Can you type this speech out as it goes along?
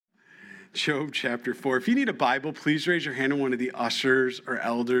Job chapter 4. If you need a Bible, please raise your hand and one of the ushers or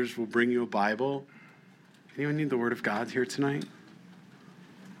elders will bring you a Bible. Anyone need the Word of God here tonight?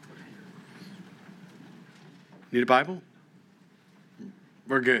 Need a Bible?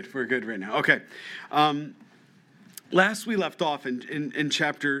 We're good. We're good right now. Okay. Last we left off in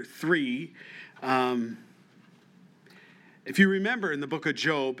chapter 3. If you remember in the book of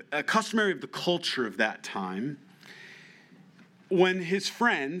Job, customary of the culture of that time, when his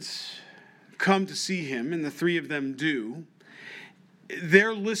friends come to see him, and the three of them do, they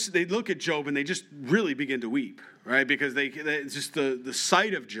look at Job and they just really begin to weep, right? Because they just the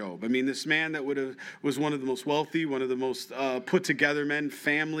sight of Job. I mean, this man that was one of the most wealthy, one of the most put together men,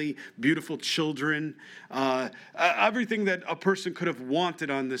 family, beautiful children, everything that a person could have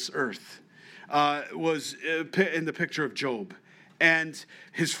wanted on this earth was in the picture of Job. And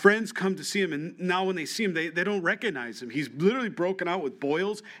his friends come to see him, and now when they see him, they don't recognize him. He's literally broken out with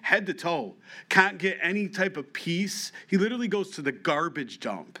boils, head to toe. Can't get any type of peace. He literally goes to the garbage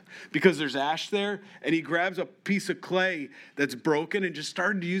dump because there's ash there, and he grabs a piece of clay that's broken and just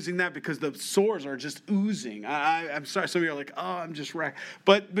started using that because the sores are just oozing. I'm sorry, some of you are like, oh, I'm just wrecked.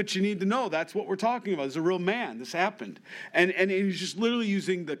 But you need to know that's what we're talking about. It's a real man. This happened. And he's just literally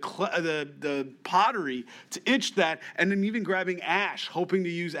using the pottery to itch that, and then even grabbing ash, hoping to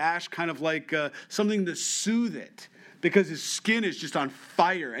use ash kind of like something to soothe it, because his skin is just on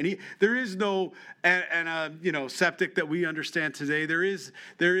fire. And there is no septic that we understand today. There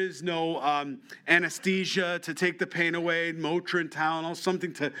is no anesthesia to take the pain away, Motrin, Tylenol,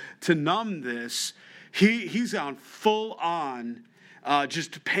 something to numb this. He's on full on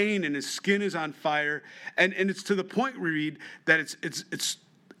just pain, and his skin is on fire, and it's to the point we read that it's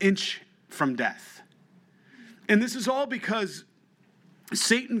inch from death. And this is all because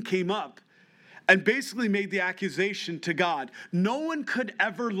Satan came up and basically made the accusation to God. No one could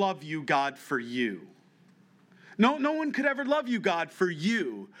ever love you, God, for you. No one could ever love you, God, for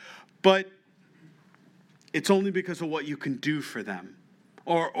you. But it's only because of what you can do for them,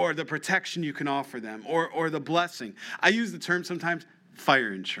 or the protection you can offer them, or the blessing. I use the term sometimes,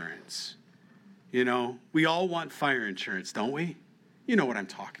 fire insurance. You know, we all want fire insurance, don't we? You know what I'm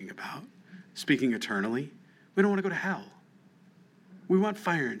talking about. Speaking eternally, we don't want to go to hell. We want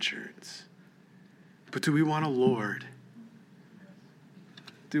fire insurance. But do we want a Lord?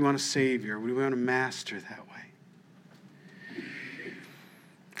 Do we want a Savior? Do we want a Master that way?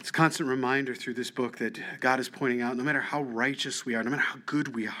 It's a constant reminder through this book that God is pointing out, no matter how righteous we are, no matter how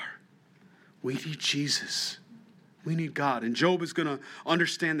good we are, we need Jesus. We need God. And Job is going to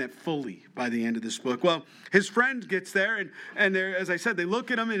understand that fully by the end of this book. Well, his friend gets there, and as I said, they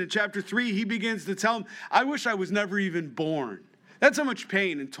look at him, and in chapter 3, he begins to tell him, I wish I was never even born. That's how much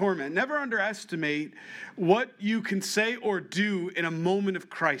pain and torment. Never underestimate what you can say or do in a moment of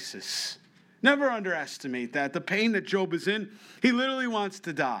crisis. Never underestimate that. The pain that Job is in, he literally wants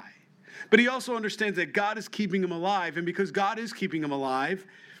to die. But he also understands that God is keeping him alive, and because God is keeping him alive,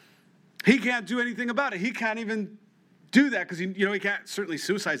 he can't do anything about it. He can't even do that because, he can't. Certainly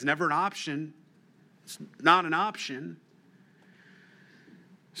suicide is never an option. It's not an option.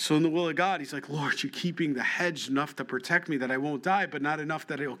 So in the will of God, he's like, Lord, you're keeping the hedge enough to protect me that I won't die, but not enough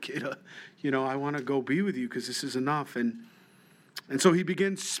that I'll get I want to go be with you because this is enough. And so he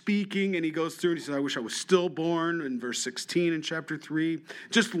begins speaking, and he goes through and he says, I wish I was stillborn in verse 16 in chapter 3.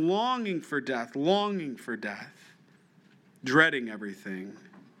 Just longing for death, dreading everything.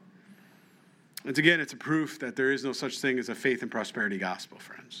 And again, it's a proof that there is no such thing as a faith and prosperity gospel,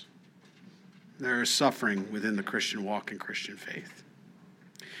 friends. There is suffering within the Christian walk and Christian faith.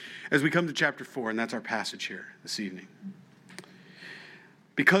 As we come to chapter 4, and that's our passage here this evening.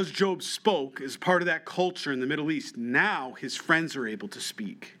 Because Job spoke as part of that culture in the Middle East, now his friends are able to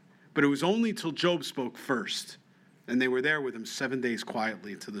speak. But it was only till Job spoke first, and they were there with him 7 days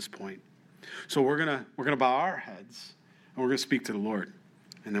quietly to this point. So we're gonna bow our heads, and we're gonna speak to the Lord,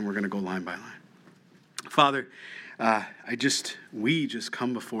 and then we're gonna go line by line. Father, we just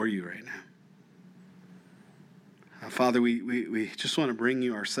come before you right now. Father, we just want to bring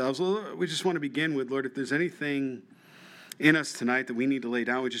you ourselves. We just want to begin with, Lord, if there's anything in us tonight that we need to lay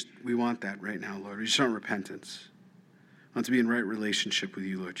down, we want that right now, Lord. We just want repentance. We want to be in right relationship with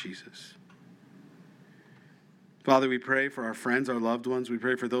you, Lord Jesus. Father, we pray for our friends, our loved ones. We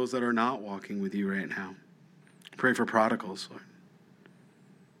pray for those that are not walking with you right now. Pray for prodigals, Lord.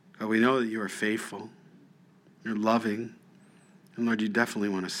 God, we know that you are faithful. You're loving. And Lord, you definitely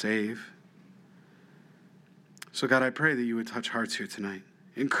want to save. So God, I pray that you would touch hearts here tonight.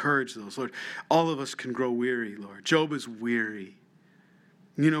 Encourage those, Lord. All of us can grow weary, Lord. Job is weary.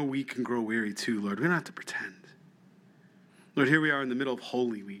 We can grow weary too, Lord. We don't have to pretend. Lord, here we are in the middle of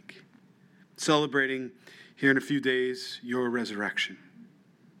Holy Week. celebrating here in a few days your resurrection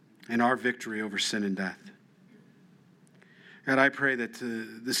and our victory over sin and death. God, I pray that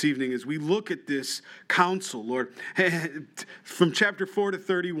this evening as we look at this counsel, Lord, from chapter 4 to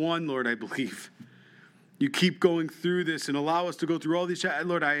 31, Lord, I believe, you keep going through this and allow us to go through all these.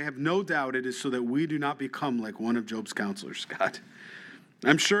 Lord, I have no doubt it is so that we do not become like one of Job's counselors, God.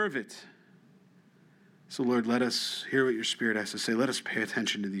 I'm sure of it. So, Lord, let us hear what your Spirit has to say. Let us pay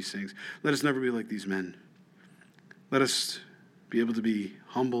attention to these things. Let us never be like these men. Let us be able to be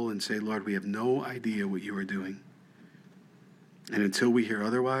humble and say, Lord, we have no idea what you are doing. And until we hear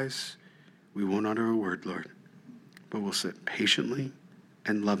otherwise, we won't utter a word, Lord. But we'll sit patiently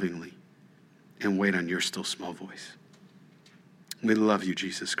and lovingly and wait on your still small voice. We love you,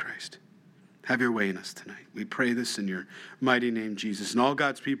 Jesus Christ. Have your way in us tonight. We pray this in your mighty name, Jesus. And all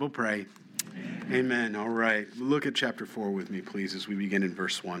God's people pray. Amen. All right. Look at chapter 4 with me, please, as we begin in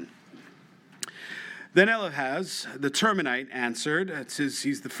verse 1. Then Eliphaz, the Temanite, answered.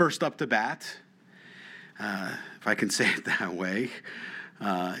 He's the first up to bat, if I can say it that way.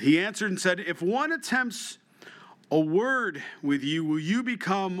 He answered and said, if one attempts a word with you, will you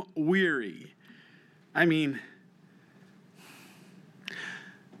become weary? I mean,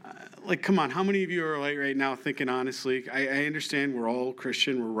 come on, how many of you are right now thinking honestly, I understand we're all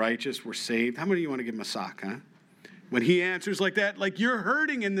Christian, we're righteous, we're saved. How many of you want to give him a sock, huh? When he answers like that, like you're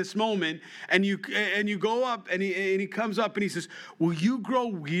hurting in this moment, and you go up, and he comes up and he says, will you grow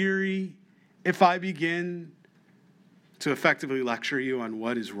weary if I begin to effectively lecture you on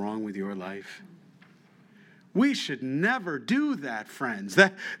what is wrong with your life? We should never do that, friends.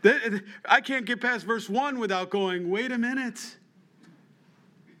 I can't get past verse 1 without going, wait a minute.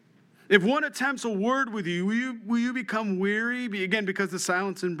 If one attempts a word with you, will you become weary? Again, because the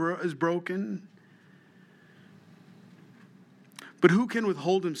silence is broken. But who can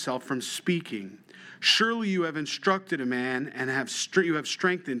withhold himself from speaking? Surely you have instructed a man and you have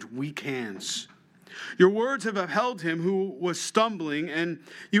strengthened weak hands. Your words have upheld him who was stumbling, and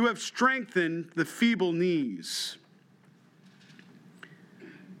you have strengthened the feeble knees.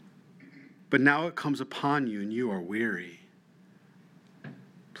 But now it comes upon you, and you are weary.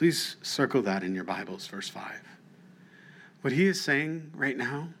 Please circle that in your Bibles, verse 5. What he is saying right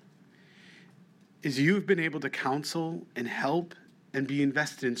now is you have been able to counsel and help and be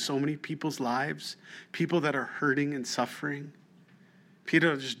invested in so many people's lives, people that are hurting and suffering, people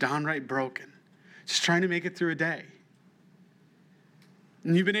that are just downright broken, just trying to make it through a day.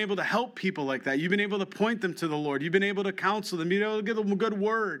 And you've been able to help people like that. You've been able to point them to the Lord. You've been able to counsel them. You've been able to give them a good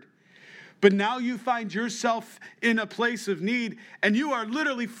word. But now you find yourself in a place of need, and you are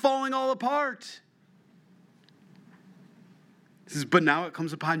literally falling all apart. He says, but now it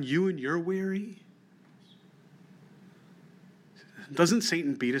comes upon you and you're weary. Doesn't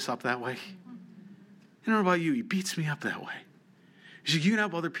Satan beat us up that way? I don't know about you. He beats me up that way. He says, you can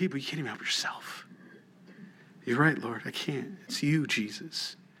help other people. You can't even help yourself. You're right, Lord. I can't. It's you,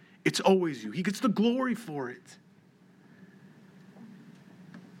 Jesus. It's always you. He gets the glory for it.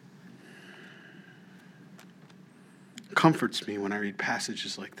 Comforts me when I read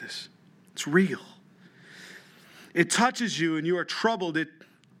passages like this. It's real. It touches you and you are troubled. It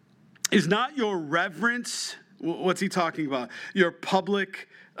is not your reverence. What's he talking about? Your public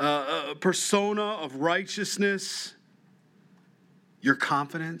persona of righteousness. Your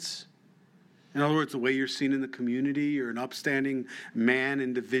confidence. In other words, the way you're seen in the community. You're an upstanding man,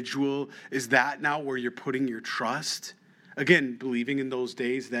 individual. Is that now where you're putting your trust? Again, believing in those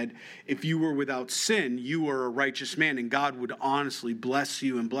days that if you were without sin, you were a righteous man, and God would honestly bless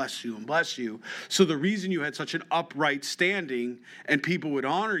you and bless you and bless you. So the reason you had such an upright standing and people would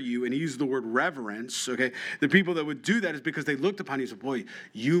honor you, and he used the word reverence, okay, the people that would do that is because they looked upon you and said, boy,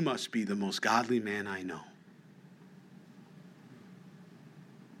 you must be the most godly man I know.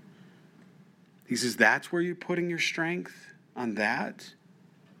 He says, that's where you're putting your strength on that?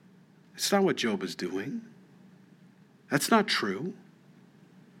 It's not what Job is doing. That's not true.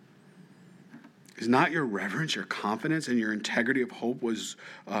 Is not your reverence, your confidence, and your integrity of hope was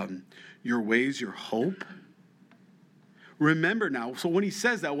your ways, your hope? Remember now, so when he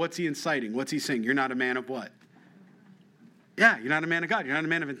says that, what's he inciting? What's he saying? You're not a man of what? Yeah, you're not a man of God. You're not a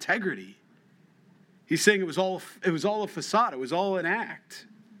man of integrity. He's saying it was all a facade. It was all an act.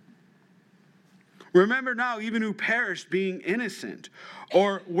 Remember now, even who perished being innocent,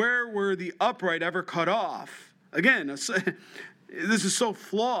 or where were the upright ever cut off? Again, this is so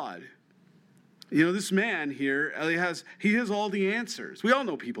flawed. You know, this man here, he has all the answers. We all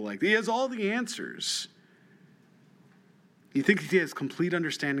know people like that. He has all the answers. You think he has complete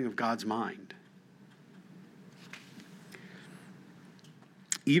understanding of God's mind.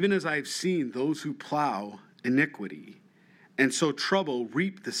 even as I have seen those who plow iniquity, and sow trouble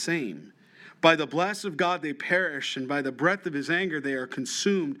reap the same. By the blast of God they perish, and by the breath of his anger they are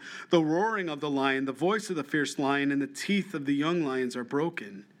consumed. The roaring of the lion, the voice of the fierce lion, and the teeth of the young lions are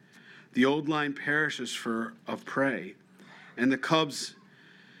broken. The old lion perishes of prey, and the cubs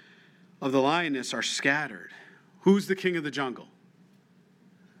of the lioness are scattered. Who's the king of the jungle?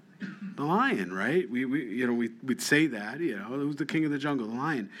 The lion, right? We'd say that, who's the king of the jungle? The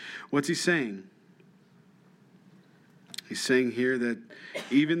lion. What's he saying? He's saying here that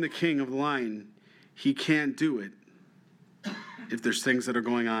even the king of the lion, he can't do it if there's things that are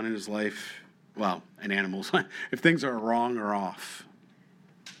going on in his life, well, in animals, if things are wrong or off.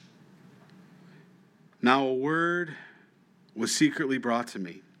 Now a word was secretly brought to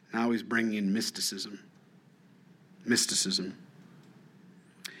me. Now he's bringing in mysticism. Mysticism.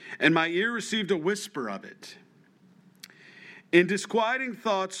 And my ear received a whisper of it. In disquieting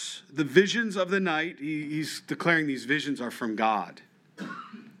thoughts, the visions of the night, he's declaring these visions are from God.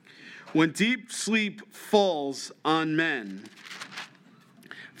 When deep sleep falls on men,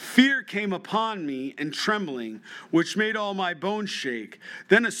 fear came upon me and trembling, which made all my bones shake.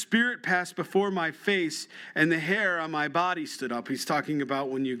 Then a spirit passed before my face, and the hair on my body stood up. He's talking about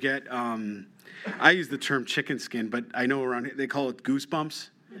when you get, I use the term chicken skin, but I know around here they call it goosebumps.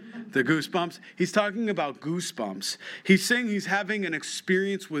 The goosebumps. He's talking about goosebumps. He's saying he's having an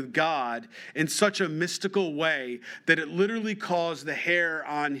experience with God in such a mystical way that it literally caused the hair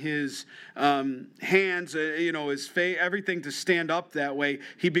on his hands, his face, everything to stand up that way.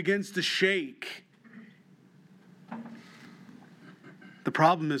 He begins to shake. The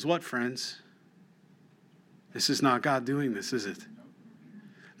problem is what, friends? This is not God doing this, is it?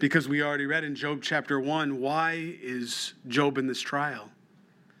 Because we already read in Job chapter 1, why is Job in this trial?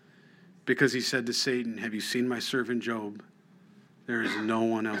 Because he said to Satan, have you seen my servant Job? There is no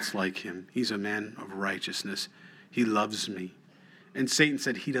one else like him. He's a man of righteousness. He loves me. And Satan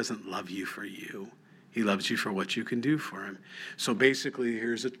said, he doesn't love you for you. He loves you for what you can do for him. So basically,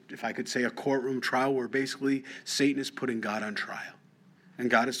 if I could say, a courtroom trial where basically Satan is putting God on trial. And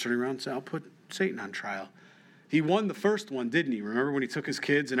God is turning around and saying, I'll put Satan on trial. He won the first one, didn't he? Remember when he took his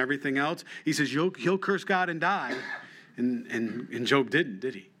kids and everything else? He says, he'll curse God and die. And Job didn't,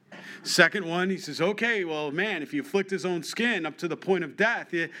 did he? Second one, he says, okay, well, man, if you afflict his own skin up to the point of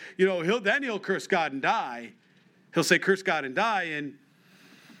death, he'll curse God and die. He'll say, curse God and die. And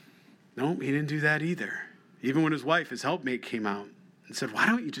no, he didn't do that either. Even when his wife, his helpmate, came out and said, why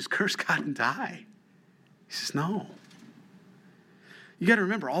don't you just curse God and die? He says, no. You got to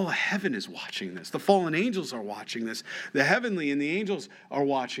remember, all of heaven is watching this. The fallen angels are watching this. The heavenly and the angels are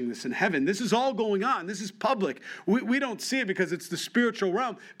watching this in heaven. This is all going on. This is public. We don't see it because it's the spiritual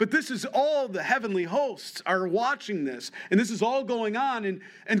realm. But this is all the heavenly hosts are watching this. And this is all going on.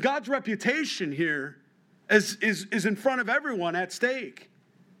 And God's reputation here is in front of everyone at stake.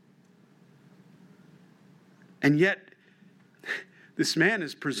 And yet, this man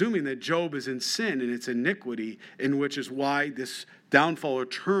is presuming that Job is in sin and it's iniquity, in which is why this downfall or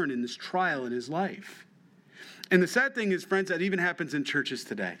turn in this trial in his life. And the sad thing is, friends, that even happens in churches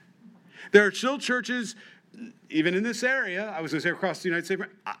today. There are still churches, even in this area, I was going to say across the United States,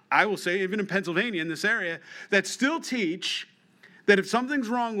 I will say even in Pennsylvania, in this area, that still teach that if something's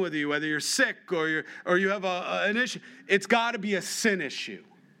wrong with you, whether you're sick or you have an issue, it's got to be a sin issue.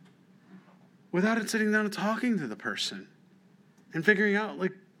 Without it sitting down and talking to the person and figuring out,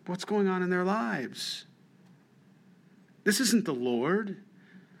 what's going on in their lives. This isn't the Lord.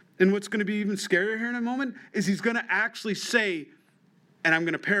 And what's going to be even scarier here in a moment is he's going to actually say, and I'm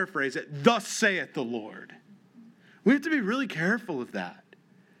going to paraphrase it, thus saith the Lord. We have to be really careful of that.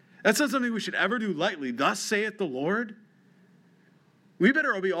 That's not something we should ever do lightly. Thus saith the Lord. We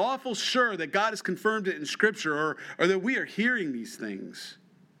better be awful sure that God has confirmed it in Scripture or that we are hearing these things.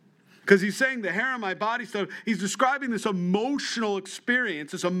 Because he's saying the hair on my body, so he's describing this emotional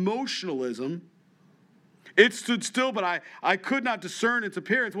experience, this emotionalism. It stood still, but I could not discern its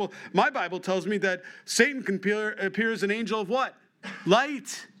appearance. Well, my Bible tells me that Satan can appear as an angel of what?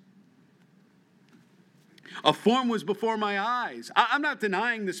 Light. A form was before my eyes. I'm not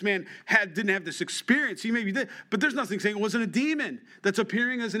denying this man didn't have this experience. He maybe did, but there's nothing saying it wasn't a demon that's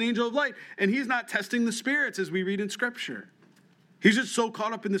appearing as an angel of light. And he's not testing the spirits as we read in Scripture. He's just so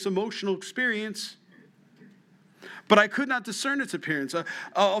caught up in this emotional experience. But I could not discern its appearance.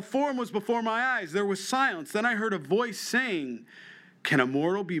 A form was before my eyes. There was silence. Then I heard a voice saying, can a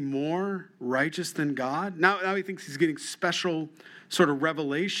mortal be more righteous than God? Now he thinks he's getting special sort of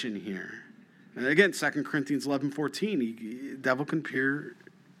revelation here. And again, 2 Corinthians 11:14, the devil can appear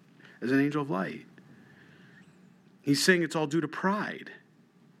as an angel of light. He's saying it's all due to pride.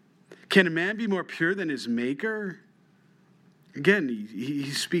 Can a man be more pure than his maker? Again,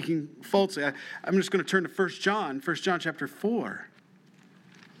 he's speaking falsely. I'm just going to turn to 1 John chapter 4.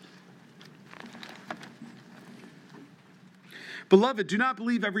 Beloved, do not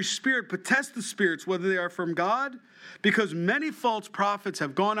believe every spirit, but test the spirits, whether they are from God, because many false prophets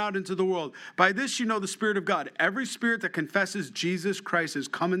have gone out into the world. By this you know the Spirit of God. Every spirit that confesses Jesus Christ has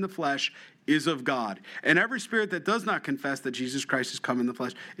come in the flesh is of God. And every spirit that does not confess that Jesus Christ has come in the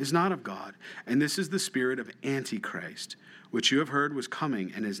flesh is not of God. And this is the spirit of Antichrist, which you have heard was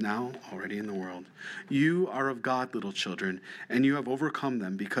coming and is now already in the world. You are of God, little children, and you have overcome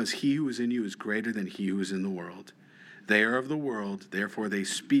them, because he who is in you is greater than he who is in the world. They are of the world, therefore they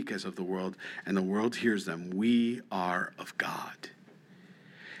speak as of the world, and the world hears them. We are of God.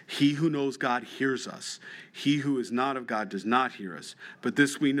 He who knows God hears us. He who is not of God does not hear us. But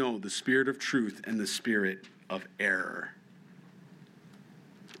this we know, the spirit of truth and the spirit of error.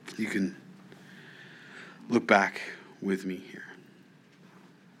 You can look back with me here.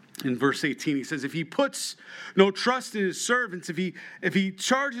 In verse 18, he says, if he puts no trust in his servants, if he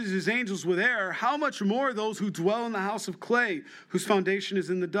charges his angels with error, how much more those who dwell in the house of clay, whose foundation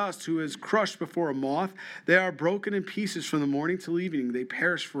is in the dust, who is crushed before a moth? They are broken in pieces from the morning till evening. They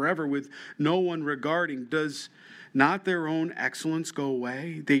perish forever with no one regarding. Does not their own excellence go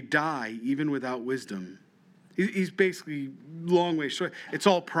away? They die even without wisdom. He's basically, long way short, it's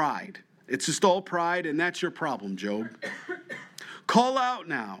all pride. It's just all pride, and that's your problem, Job. Call out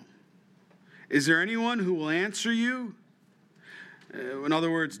now. Is there anyone who will answer you? In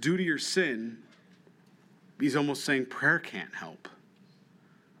other words, due to your sin, he's almost saying prayer can't help.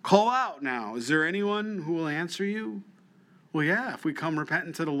 Call out now. Is there anyone who will answer you? Well, yeah, if we come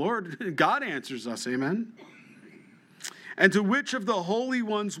repentant to the Lord, God answers us, amen? And to which of the holy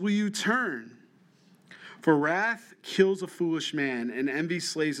ones will you turn? For wrath kills a foolish man, and envy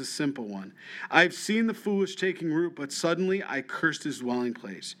slays a simple one. I have seen the foolish taking root, but suddenly I cursed his dwelling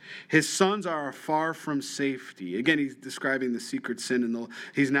place. His sons are far from safety. Again, he's describing the secret sin, and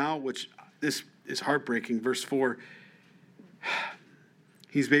he's now, which this is heartbreaking, verse 4.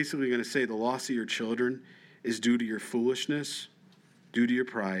 He's basically going to say the loss of your children is due to your foolishness, due to your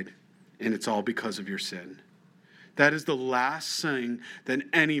pride, and it's all because of your sin. That is the last thing that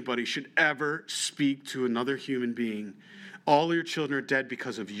anybody should ever speak to another human being. All your children are dead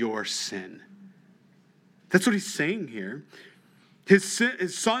because of your sin. That's what he's saying here. His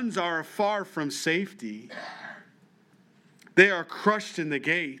sons are far from safety. They are crushed in the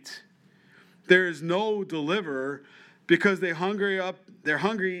gate. There is no deliverer, because they're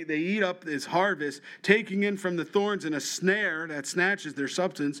hungry, they eat up his harvest, taking in from the thorns in a snare that snatches their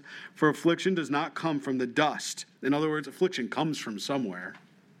substance, for affliction does not come from the dust. In other words, affliction comes from somewhere.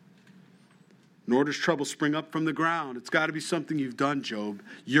 Nor does trouble spring up from the ground. It's got to be something you've done, Job.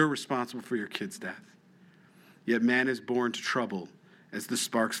 You're responsible for your kid's death. Yet man is born to trouble as the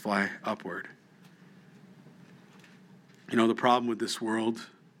sparks fly upward. You know, the problem with this world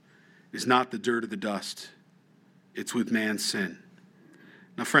is not the dirt or the dust. It's with man's sin.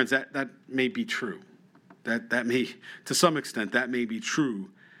 Now, friends, that may be true. That may, to some extent, that may be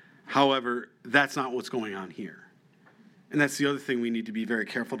true. However, that's not what's going on here. And that's the other thing we need to be very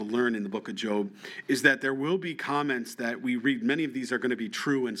careful to learn in the book of Job, is that there will be comments that we read. Many of these are going to be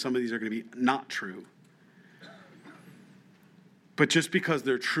true, and some of these are going to be not true. But just because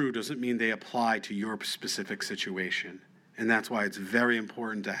they're true doesn't mean they apply to your specific situation. And that's why it's very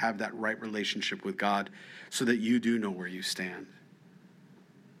important to have that right relationship with God, so that you do know where you stand.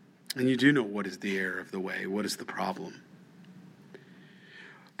 And you do know what is the error of the way, what is the problem.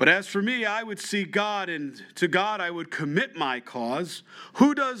 But as for me, I would seek God, and to God I would commit my cause,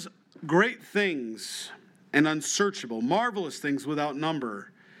 who does great things and unsearchable, marvelous things without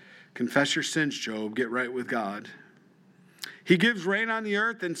number. Confess your sins, Job. Get right with God. He gives rain on the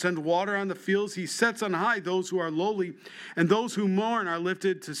earth and sends water on the fields. He sets on high those who are lowly, and those who mourn are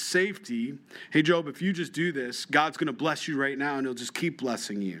lifted to safety. Hey, Job, if you just do this, God's going to bless you right now, and he'll just keep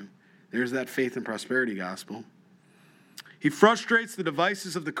blessing you. There's that faith and prosperity gospel. He frustrates the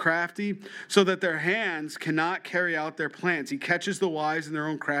devices of the crafty so that their hands cannot carry out their plans. He catches the wise in their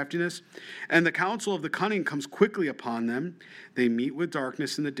own craftiness, and the counsel of the cunning comes quickly upon them. They meet with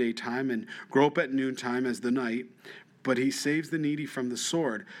darkness in the daytime and grope at noontime as the night. But he saves the needy from the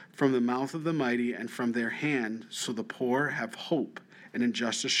sword, from the mouth of the mighty, and from their hand, so the poor have hope, and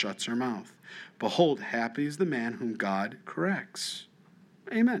injustice shuts her mouth. Behold, happy is the man whom God corrects.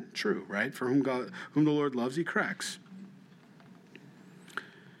 Amen. True, right? For whom the Lord loves, he corrects.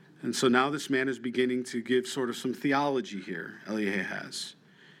 And so now this man is beginning to give sort of some theology here, Eliyahu has.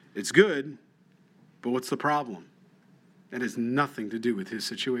 It's good, but what's the problem? It has nothing to do with his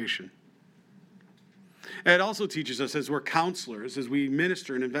situation. It also teaches us, as we're counselors, as we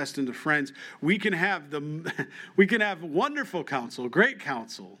minister and invest into friends, we can have wonderful counsel, great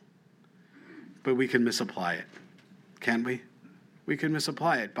counsel, but we can misapply it, can't we? We can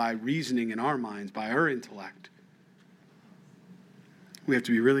misapply it by reasoning in our minds, by our intellect. We have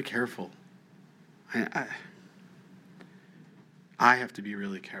to be really careful. I have to be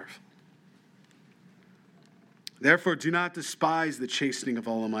really careful. Therefore, do not despise the chastening of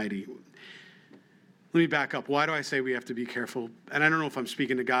Almighty. Let me back up. Why do I say we have to be careful? And I don't know if I'm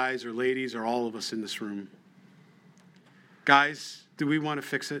speaking to guys or ladies or all of us in this room. Guys, do we want to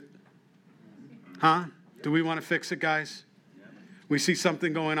fix it? Huh? Do we want to fix it, guys? We see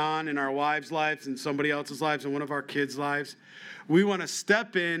something going on in our wives' lives and somebody else's lives and one of our kids' lives. We want to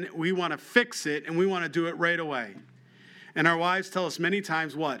step in, we want to fix it, and we want to do it right away. And our wives tell us many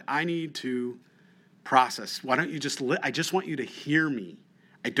times what? I need to process. Why don't you I just want you to hear me.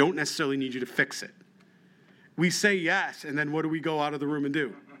 I don't necessarily need you to fix it. We say yes, and then what do we go out of the room and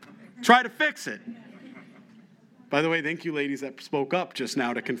do? Try to fix it. By the way, thank you ladies that spoke up just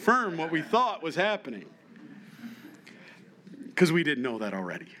now to confirm what we thought was happening. Because we didn't know that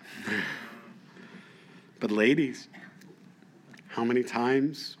already. But ladies, how many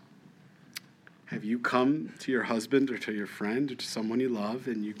times have you come to your husband or to your friend or to someone you love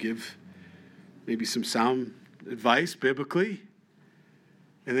and you give maybe some sound advice biblically,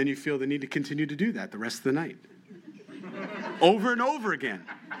 and then you feel the need to continue to do that the rest of the night? Over and over again.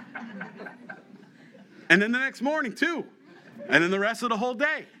 And then the next morning too. And then the rest of the whole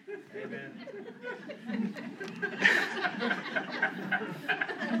day. Amen.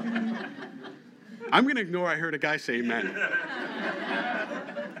 I'm going to ignore I heard a guy say amen.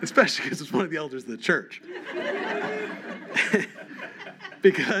 Especially because it's one of the elders of the church.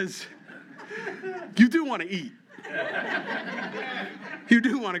 Because you do want to eat. You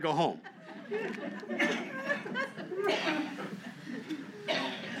do want to go home.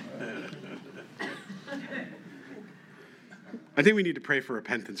 I think we need to pray for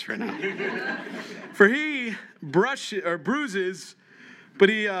repentance right now. For he bruises, but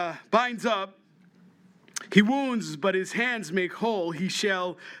he binds up. He wounds, but his hands make whole. He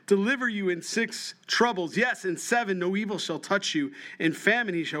shall deliver you in 6 troubles. Yes, in 7 no evil shall touch you. In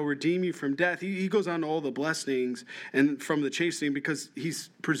famine he shall redeem you from death. He goes on to all the blessings and from the chastening because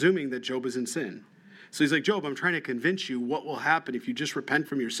he's presuming that Job is in sin. So he's like, Job, I'm trying to convince you what will happen if you just repent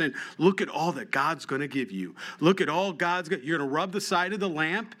from your sin. Look at all that God's going to give you. Look at all God's going to... You're going to rub the side of the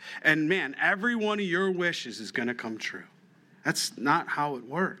lamp, and man, every one of your wishes is going to come true. That's not how it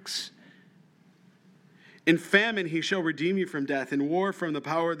works. In famine he shall redeem you from death. In war from the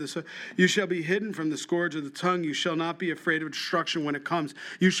power of the sword. You shall be hidden from the scourge of the tongue. You shall not be afraid of destruction when it comes.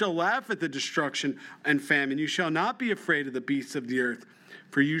 You shall laugh at the destruction and famine. You shall not be afraid of the beasts of the earth.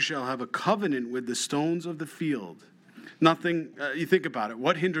 For you shall have a covenant with the stones of the field. Nothing, you think about it.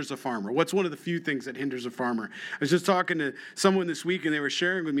 What hinders a farmer? What's one of the few things that hinders a farmer? I was just talking to someone this week, and they were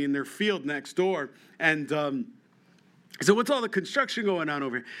sharing with me in their field next door. And I said, what's all the construction going on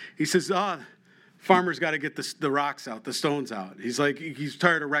over here? He says, farmer's got to get the rocks out, the stones out. He's like, he's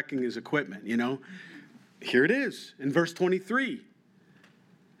tired of wrecking his equipment, you know. Here it is in verse 23.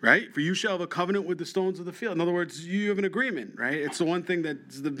 Right? For you shall have a covenant with the stones of the field. In other words, you have an agreement, right? It's the one thing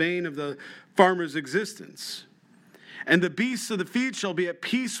that's the bane of the farmer's existence. And the beasts of the field shall be at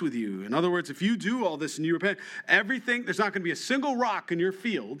peace with you. In other words, if you do all this and you repent, everything, there's not going to be a single rock in your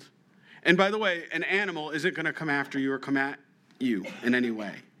field. And by the way, an animal isn't going to come after you or come at you in any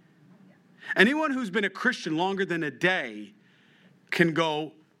way. Anyone who's been a Christian longer than a day can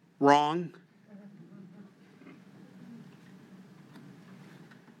go wrong.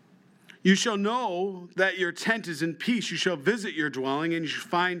 You shall know that your tent is in peace. You shall visit your dwelling, and you shall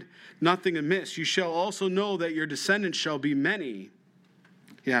find nothing amiss. You shall also know that your descendants shall be many.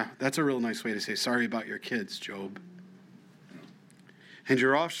 Yeah, that's a real nice way to say sorry about your kids, Job. And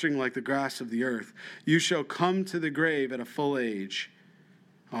your offspring like the grass of the earth. You shall come to the grave at a full age.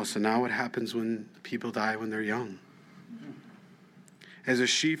 Oh, so now what happens when people die when they're young? As a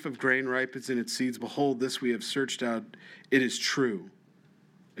sheaf of grain ripens in its seeds, behold, this we have searched out. It is true.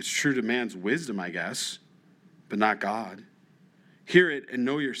 It's true to man's wisdom, I guess, but not God. Hear it and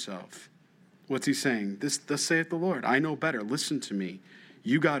know yourself. What's he saying? Thus saith the Lord. I know better. Listen to me.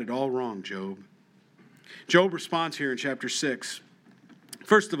 You got it all wrong, Job. Job responds here in chapter 6.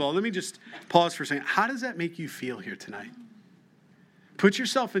 First of all, let me just pause for a second. How does that make you feel here tonight? Put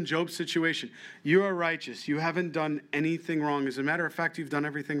yourself in Job's situation. You are righteous. You haven't done anything wrong. As a matter of fact, you've done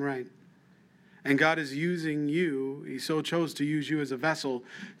everything right. And God is using you. He so chose to use you as a vessel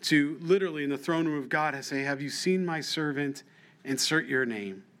to literally in the throne room of God say, have you seen my servant? Insert your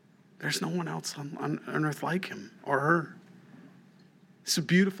name. There's no one else on earth like him or her. It's a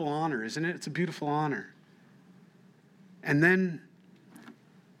beautiful honor, isn't it? It's a beautiful honor. And then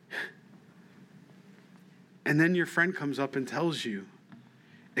your friend comes up and tells you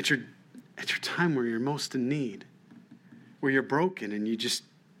at your time where you're most in need, where you're broken and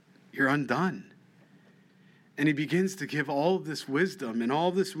you're undone. And he begins to give all of this wisdom and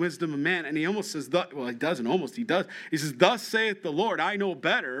all this wisdom of man. And he almost says, he doesn't almost, he does. He says, thus saith the Lord, I know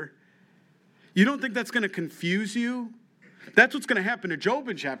better. You don't think that's going to confuse you? That's what's going to happen to Job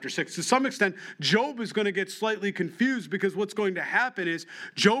in chapter 6. To some extent, Job is going to get slightly confused because what's going to happen is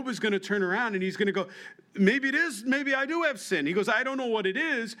Job is going to turn around and he's going to go, maybe it is, maybe I do have sin. He goes, I don't know what it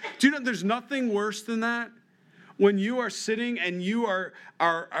is. Do you know there's nothing worse than that? When you are sitting and you are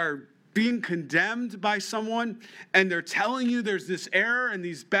being condemned by someone and they're telling you there's this error and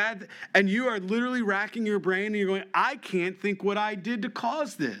these bad, and you are literally racking your brain and you're going, I can't think what I did to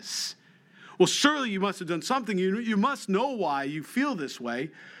cause this. Well, surely you must have done something. You must know why you feel this way.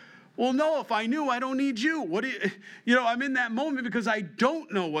 Well, no, if I knew, I don't need you. I'm in that moment because I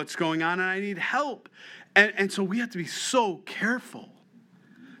don't know what's going on and I need help. And so we have to be so careful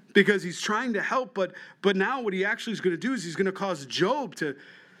because he's trying to help. But now what he actually is going to do is he's going to cause Job to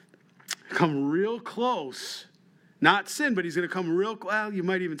come real close. Not sin, but he's going to come well, you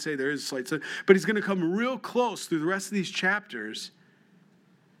might even say there is a slight sin. But he's going to come real close through the rest of these chapters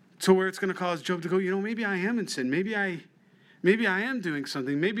to where it's going to cause Job to go, maybe I am in sin. Maybe I am doing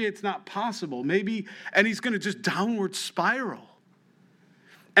something. Maybe it's not possible. And he's going to just downward spiral.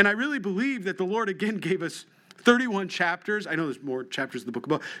 And I really believe that the Lord again gave us 31 chapters. I know there's more chapters in the book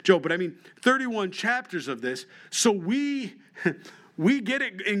about Job, but 31 chapters of this. So we get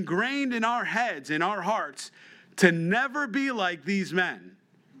it ingrained in our heads, in our hearts, to never be like these men.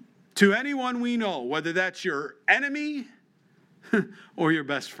 To anyone we know, whether that's your enemy or your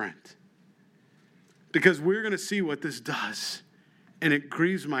best friend. Because we're going to see what this does. And it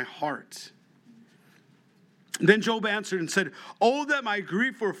grieves my heart. Then Job answered and said, oh, that my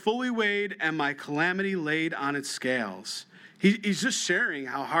grief were fully weighed and my calamity laid on its scales. He's just sharing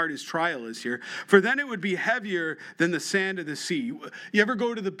how hard his trial is here. For then it would be heavier than the sand of the sea. You ever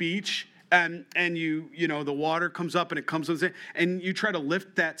go to the beach and the water comes up and it comes up and you try to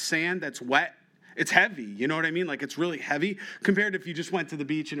lift that sand that's wet? It's heavy, you know what I mean? Like it's really heavy compared to if you just went to the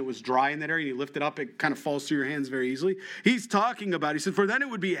beach and it was dry in that area and you lift it up, it kind of falls through your hands very easily. He said, for then it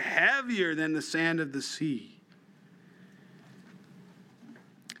would be heavier than the sand of the sea.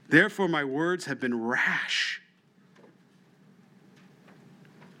 Therefore my words have been rash.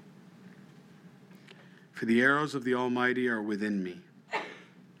 For the arrows of the Almighty are within me.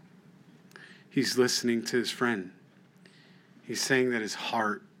 He's listening to his friend. He's saying that his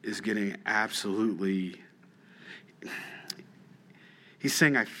heart is getting absolutely... He's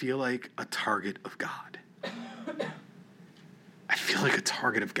saying, I feel like a target of God. I feel like a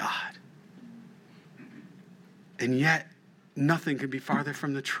target of God. And yet, nothing could be farther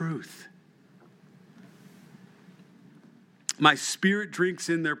from the truth. My spirit drinks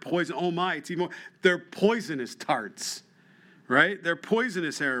in their poison. Oh my, it's even more. They're poisonous darts, right? They're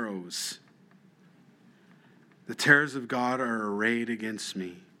poisonous arrows. The terrors of God are arrayed against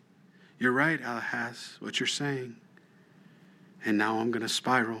me. You're right, Ahaz, what you're saying. And now I'm going to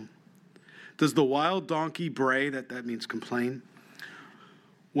spiral. Does the wild donkey bray, that means complain,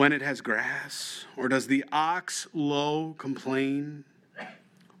 when it has grass? Or does the ox low complain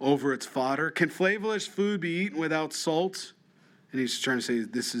over its fodder? Can flavorless food be eaten without salt? And he's trying to say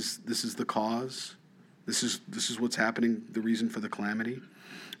this is the cause. This is what's happening, the reason for the calamity.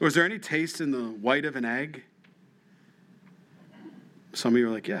 Or is there any taste in the white of an egg? Some of you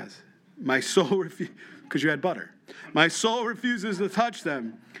are like, yes. My soul because you had butter. My soul refuses to touch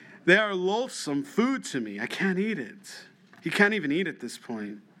them. They are loathsome food to me. I can't eat it. You can't even eat at this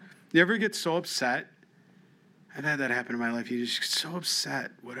point. You ever get so upset? I've had that happen in my life. You just get so upset.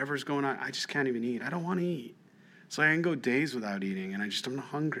 Whatever's going on, I just can't even eat. I don't want to eat. So I can go days without eating, and I'm not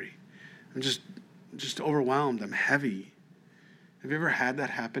hungry. I'm just overwhelmed. I'm heavy. Have you ever had that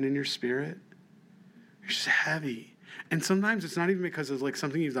happen in your spirit? You're just heavy. And sometimes it's not even because of like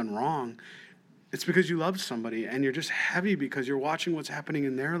something you've done wrong. It's because you love somebody and you're just heavy because you're watching what's happening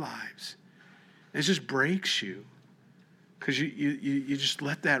in their lives. And it just breaks you because you just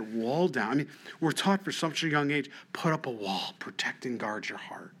let that wall down. I mean, we're taught for such a young age, put up a wall, protect and guard your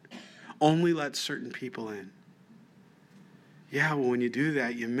heart. Only let certain people in. Yeah, well, when you do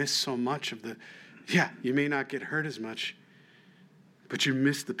that, you miss so much of you may not get hurt as much, but you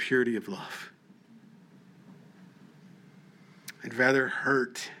miss the purity of love. I'd rather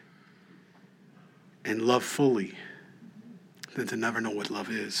hurt and love fully than to never know what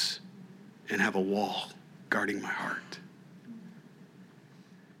love is. and have a wall guarding my heart.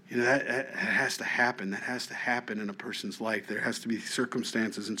 That has to happen. That has to happen in a person's life. There has to be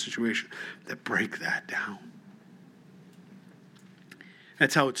circumstances and situations that break that down.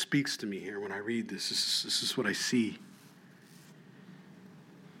 That's how it speaks to me here when I read this. This is what I see.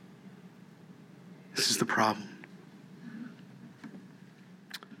 This is the problem.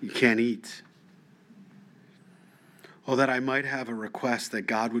 You can't eat. Oh, that I might have a request that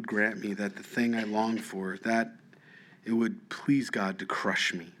God would grant me, that the thing I long for, that it would please God to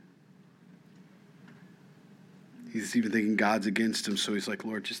crush me. He's even thinking God's against him, so he's like,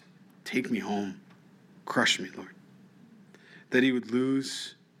 Lord, just take me home. Crush me, Lord. That he would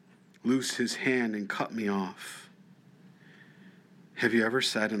loose his hand and cut me off. Have you ever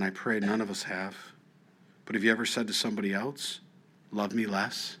said, and I pray none of us have, but have you ever said to somebody else, love me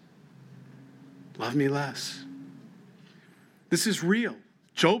less? Love me less. This is real.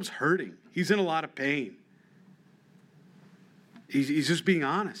 Job's hurting. He's in a lot of pain. He's just being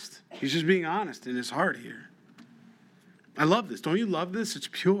honest. He's just being honest in his heart here. I love this. Don't you love this? It's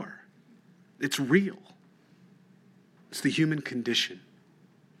pure. It's real. It's the human condition.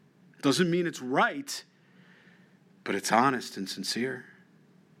 Doesn't mean it's right, but it's honest and sincere.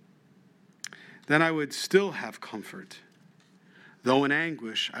 Then I would still have comfort. Though in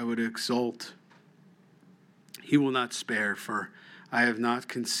anguish, I would exult. He will not spare, for I have not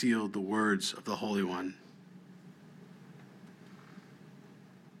concealed the words of the Holy One.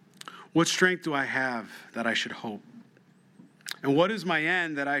 What strength do I have that I should hope? And what is my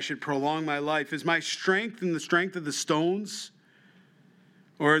end that I should prolong my life? Is my strength in the strength of the stones?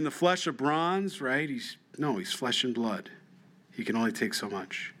 Or in the flesh of bronze, right? He's flesh and blood. He can only take so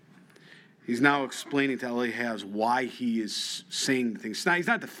much. He's now explaining to Eliphaz why he is saying things. He's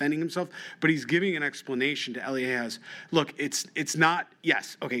not defending himself, but he's giving an explanation to Eliphaz. Look, it's not,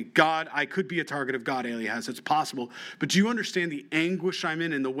 yes, okay, God, I could be a target of God, Eliphaz, it's possible. But do you understand the anguish I'm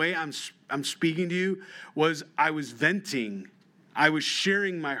in? And the way I'm speaking to you was I was venting. I was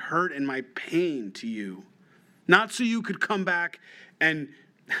sharing my hurt and my pain to you. Not so you could come back and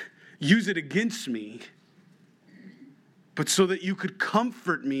use it against me, but so that you could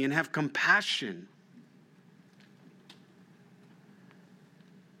comfort me and have compassion.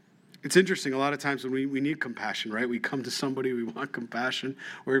 It's interesting, a lot of times when we need compassion, right? We come to somebody, we want compassion,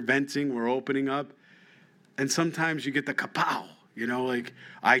 we're venting, we're opening up, and sometimes you get the kapow, like,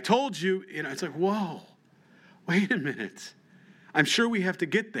 I told you, it's like, whoa, wait a minute. I'm sure we have to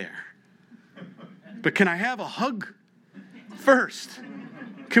get there. But can I have a hug first?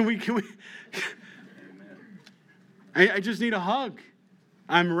 Can we? I just need a hug.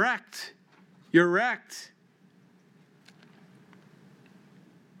 I'm wrecked. You're wrecked.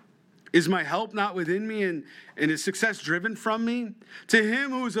 Is my help not within me and is success driven from me? To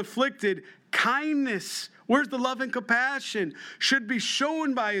him who is afflicted, kindness, where's the love and compassion, should be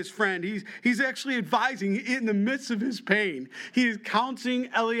shown by his friend. He's actually advising in the midst of his pain. He is counseling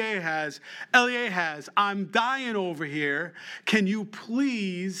Eliphaz. Eliphaz, I'm dying over here. Can you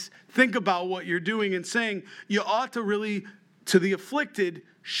please think about what you're doing and saying you ought to really, to the afflicted,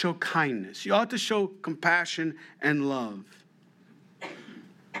 show kindness. You ought to show compassion and love.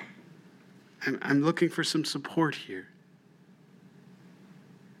 I'm looking for some support here.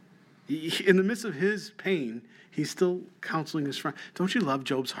 In the midst of his pain, he's still counseling his friend. Don't you love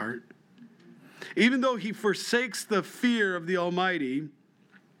Job's heart? Even though he forsakes the fear of the Almighty,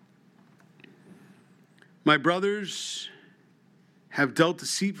 my brothers have dealt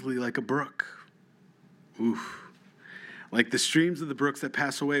deceitfully like a brook. Oof. Like the streams of the brooks that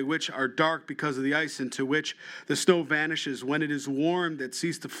pass away, which are dark because of the ice, into which the snow vanishes. When it is warm, that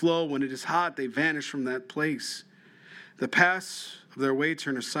cease to flow. When it is hot, they vanish from that place. The paths of their way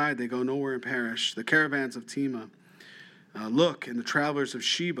turn aside. They go nowhere and perish. The caravans of Tema look, and the travelers of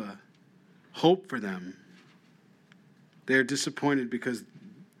Sheba hope for them. They are disappointed because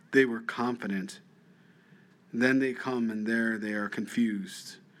they were confident. Then they come, and there they are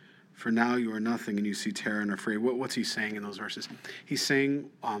confused. For now you are nothing, and you see terror and are afraid. What's he saying in those verses? He's saying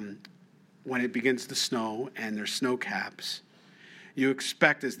when it begins to snow and there's snow caps, you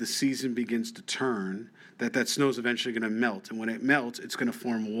expect as the season begins to turn that snow is eventually going to melt. And when it melts, it's going to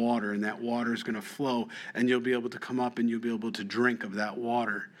form water, and that water is going to flow, and you'll be able to come up and you'll be able to drink of that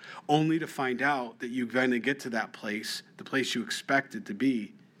water, only to find out that you finally get to that place, the place you expect it to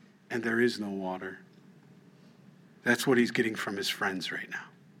be, and there is no water. That's what he's getting from his friends right now.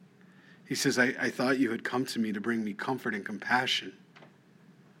 He says, I thought you had come to me to bring me comfort and compassion.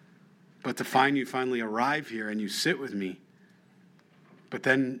 But to find you finally arrive here and you sit with me, but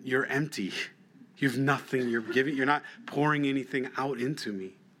then you're empty. You've nothing you're giving. You're not pouring anything out into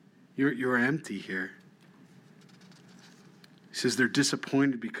me. You're empty here. He says they're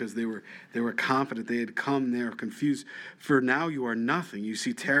disappointed because they were confident they had come. They are confused. For now you are nothing. You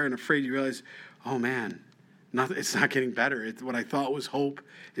see terror and afraid. You realize, oh man, nothing. It's not getting better. What I thought was hope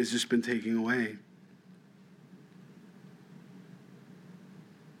has just been taken away.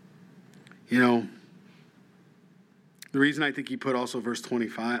 You know, the reason I think he put also verse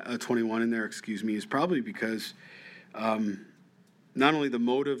 21 in there, is probably because not only the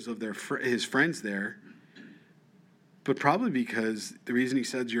motives of his friends there, but probably because the reason he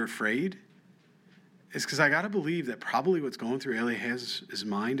said you're afraid is because I got to believe that probably what's going through Eliah's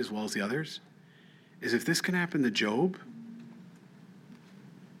mind as well as the others is if this can happen to Job,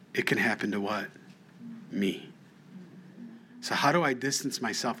 it can happen to what? Me. So how do I distance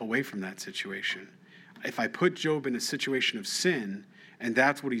myself away from that situation? If I put Job in a situation of sin and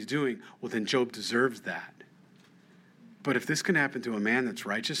that's what he's doing, well, then Job deserves that. But if this can happen to a man that's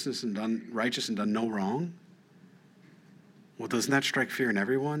righteous and done no wrong, well, doesn't that strike fear in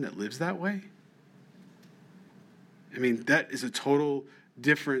everyone that lives that way? I mean, that is a total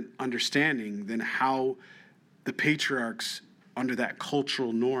different understanding than how the patriarchs, under that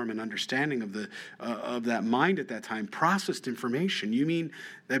cultural norm and understanding of that mind at that time, processed information. You mean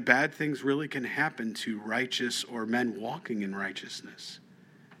that bad things really can happen to righteous or men walking in righteousness?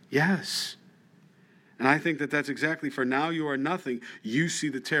 Yes. And I think that that's exactly, for now you are nothing. You see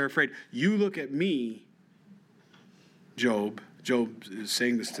the terror afraid. You look at me, Job is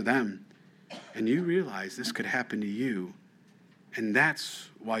saying this to them, and you realize this could happen to you, and that's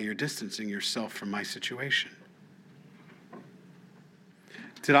why you're distancing yourself from my situation.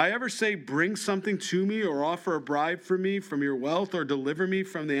 Did I ever say, bring something to me or offer a bribe for me from your wealth or deliver me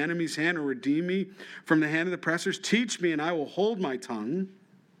from the enemy's hand or redeem me from the hand of the oppressors? Teach me and I will hold my tongue.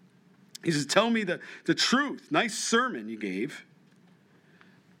 He says, tell me the truth. Nice sermon you gave.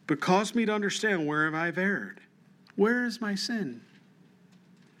 But cause me to understand where have I erred. Where is my sin?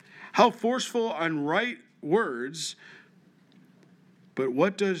 How forceful on right words, but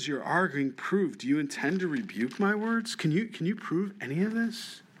what does your arguing prove? Do you intend to rebuke my words? Can you prove any of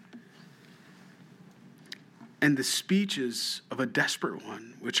this? And the speeches of a desperate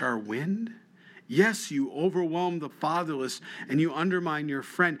one, which are wind? Yes, you overwhelm the fatherless and you undermine your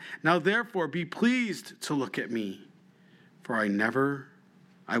friend. Now therefore be pleased to look at me, for I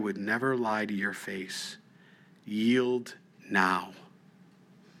would never lie to your face. Yield now.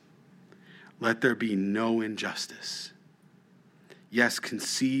 Let there be no injustice. Yes,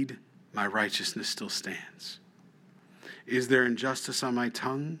 concede, my righteousness still stands. Is there injustice on my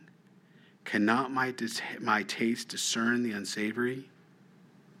tongue? Cannot my taste discern the unsavory?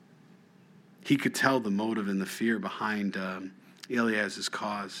 He could tell the motive and the fear behind Elias's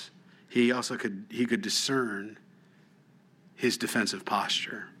cause. He could discern his defensive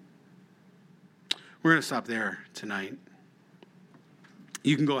posture. We're going to stop there tonight.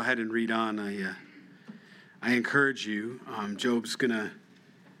 You can go ahead and read on. I encourage you. Job's gonna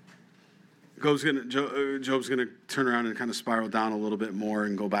turn around and kind of spiral down a little bit more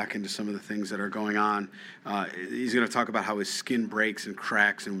and go back into some of the things that are going on. He's going to talk about how his skin breaks and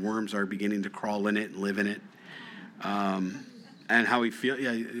cracks and worms are beginning to crawl in it and live in it, and how he feels.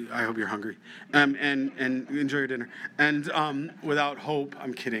 Yeah, I hope you're hungry. And enjoy your dinner. And without hope,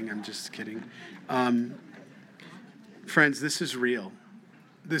 I'm kidding. I'm just kidding. Friends, this is real.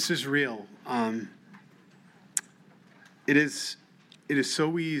 This is real. It is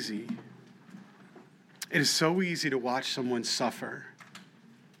so easy. It is so easy to watch someone suffer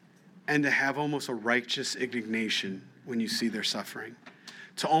and to have almost a righteous indignation when you see their suffering.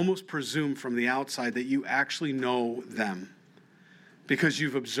 To almost presume from the outside that you actually know them because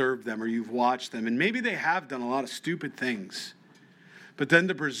you've observed them or you've watched them. And maybe they have done a lot of stupid things. But then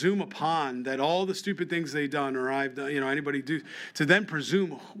to presume upon that all the stupid things they've done or I've done, anybody do, to then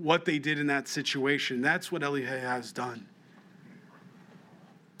presume what they did in that situation, that's what Elihu has done.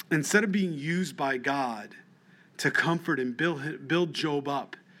 Instead of being used by God to comfort and build Job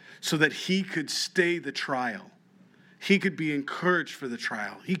up so that he could stay the trial, he could be encouraged for the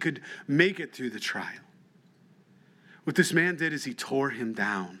trial, he could make it through the trial. What this man did is he tore him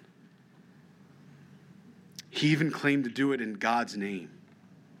down. He even claimed to do it in God's name.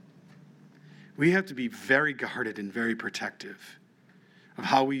 We have to be very guarded and very protective of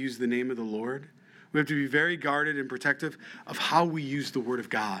how we use the name of the Lord. We have to be very guarded and protective of how we use the Word of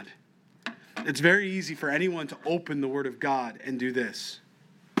God. It's very easy for anyone to open the Word of God and do this.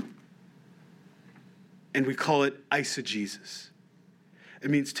 And we call it eisegesis. It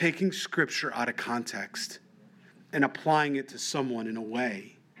means taking Scripture out of context and applying it to someone in a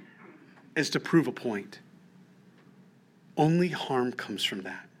way as to prove a point. Only harm comes from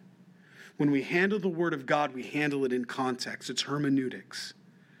that. When we handle the Word of God, we handle it in context. It's hermeneutics.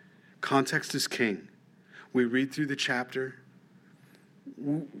 Context is king. We read through the chapter.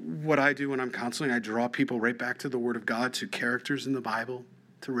 What I do when I'm counseling, I draw people right back to the Word of God, to characters in the Bible,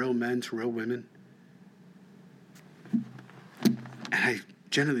 to real men, to real women. And I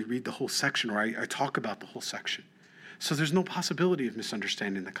generally read the whole section, or I talk about the whole section. So there's no possibility of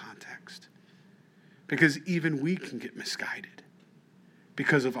misunderstanding the context. Because even we can get misguided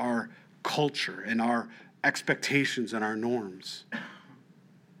because of our culture and our expectations and our norms.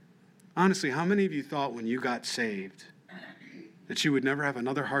 Honestly, how many of you thought when you got saved that you would never have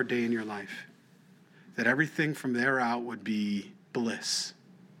another hard day in your life? That everything from there out would be bliss?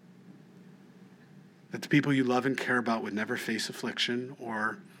 That the people you love and care about would never face affliction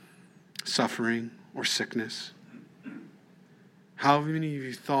or suffering or sickness? How many of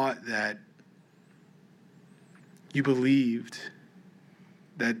you thought that you believed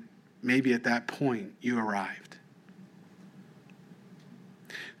that maybe at that point you arrived?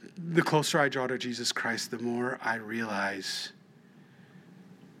 The closer I draw to Jesus Christ, the more I realize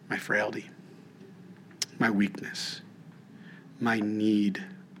my frailty, my weakness, my need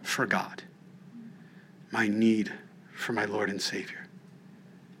for God, my need for my Lord and Savior.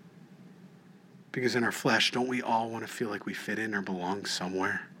 Because in our flesh, don't we all want to feel like we fit in or belong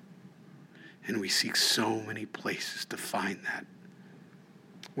somewhere? And we seek so many places to find that,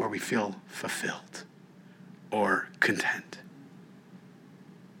 where we feel fulfilled or content.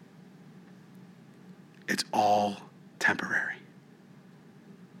 It's all temporary.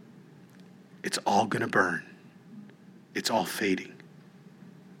 It's all going to burn. It's all fading.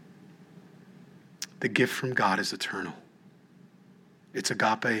 The gift from God is eternal. It's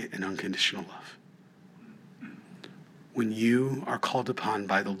agape and unconditional love. When you are called upon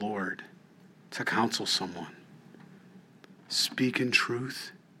by the Lord to counsel someone, speak in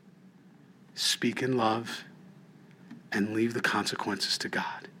truth, speak in love, and leave the consequences to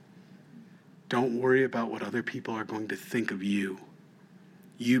God. Don't worry about what other people are going to think of you.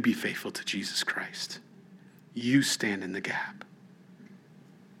 You be faithful to Jesus Christ. You stand in the gap.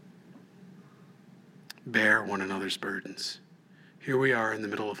 Bear one another's burdens. Here we are in the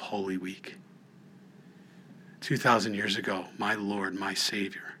middle of Holy Week. 2,000 years ago, my Lord, my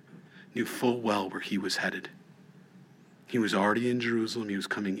Savior, knew full well where he was headed. He was already in Jerusalem. He was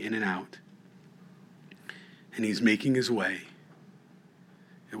coming in and out. And he's making his way.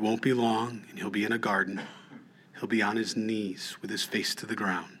 It won't be long, and he'll be in a garden. He'll be on his knees with his face to the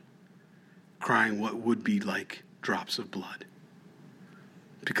ground, crying what would be like drops of blood,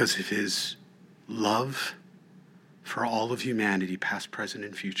 because of his love for all of humanity, past, present,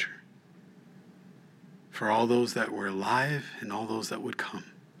 and future, for all those that were alive and all those that would come,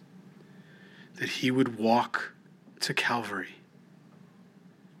 that he would walk to Calvary,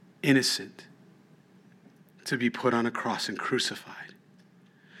 innocent, to be put on a cross and crucified,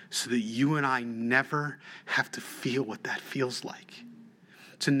 so that you and I never have to feel what that feels like,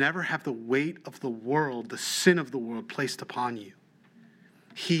 to never have the weight of the world, the sin of the world placed upon you.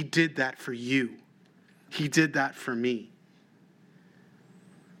 He did that for you. He did that for me,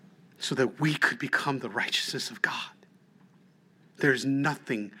 so that we could become the righteousness of God. There's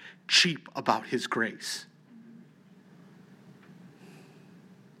nothing cheap about his grace.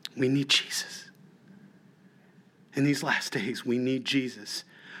 We need Jesus. In these last days, we need Jesus.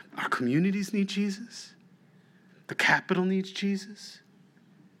 Our communities need Jesus. The Capitol needs Jesus.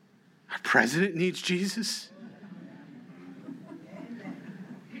 Our president needs Jesus.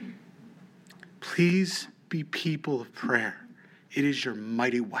 Please be people of prayer. It is your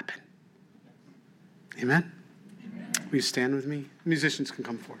mighty weapon. Amen? Will you stand with me? Musicians can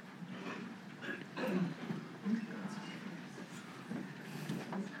come forward.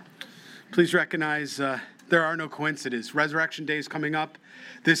 Please recognize there are no coincidences. Resurrection Day is coming up.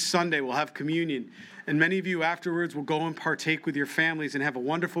 This Sunday we'll have communion. And many of you afterwards will go and partake with your families and have a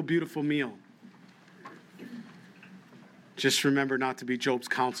wonderful, beautiful meal. Just remember not to be Job's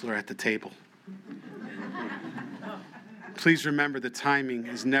counselor at the table. Please remember the timing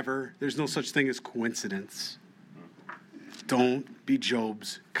is never, there's no such thing as coincidence. Don't be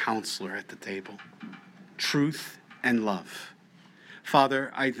Job's counselor at the table. Truth and love.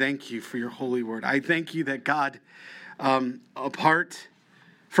 Father, I thank you for your holy word. I thank you that God, apart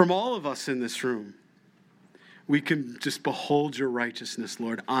from all of us in this room, we can just behold your righteousness,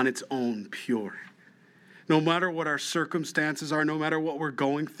 Lord, on its own, pure. No matter what our circumstances are, no matter what we're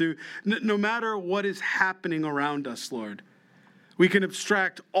going through, no matter what is happening around us, Lord, we can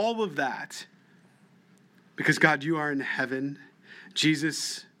abstract all of that because, God, you are in heaven.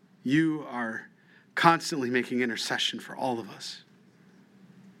 Jesus, you are constantly making intercession for all of us.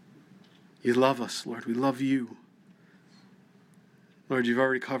 You love us, Lord. We love you. Lord, you've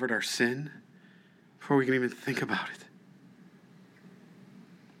already covered our sin before we can even think about it.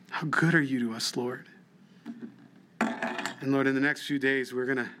 How good are you to us, Lord? And Lord, in the next few days, we're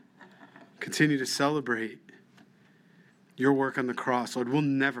going to continue to celebrate your work on the cross. Lord, we'll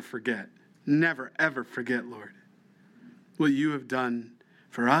never forget, never, ever forget, Lord, what you have done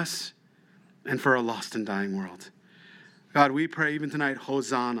for us and for a lost and dying world. God, we pray even tonight,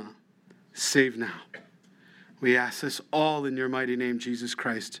 Hosanna, save now. We ask this all in your mighty name, Jesus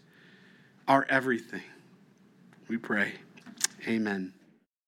Christ, our everything. We pray. Amen.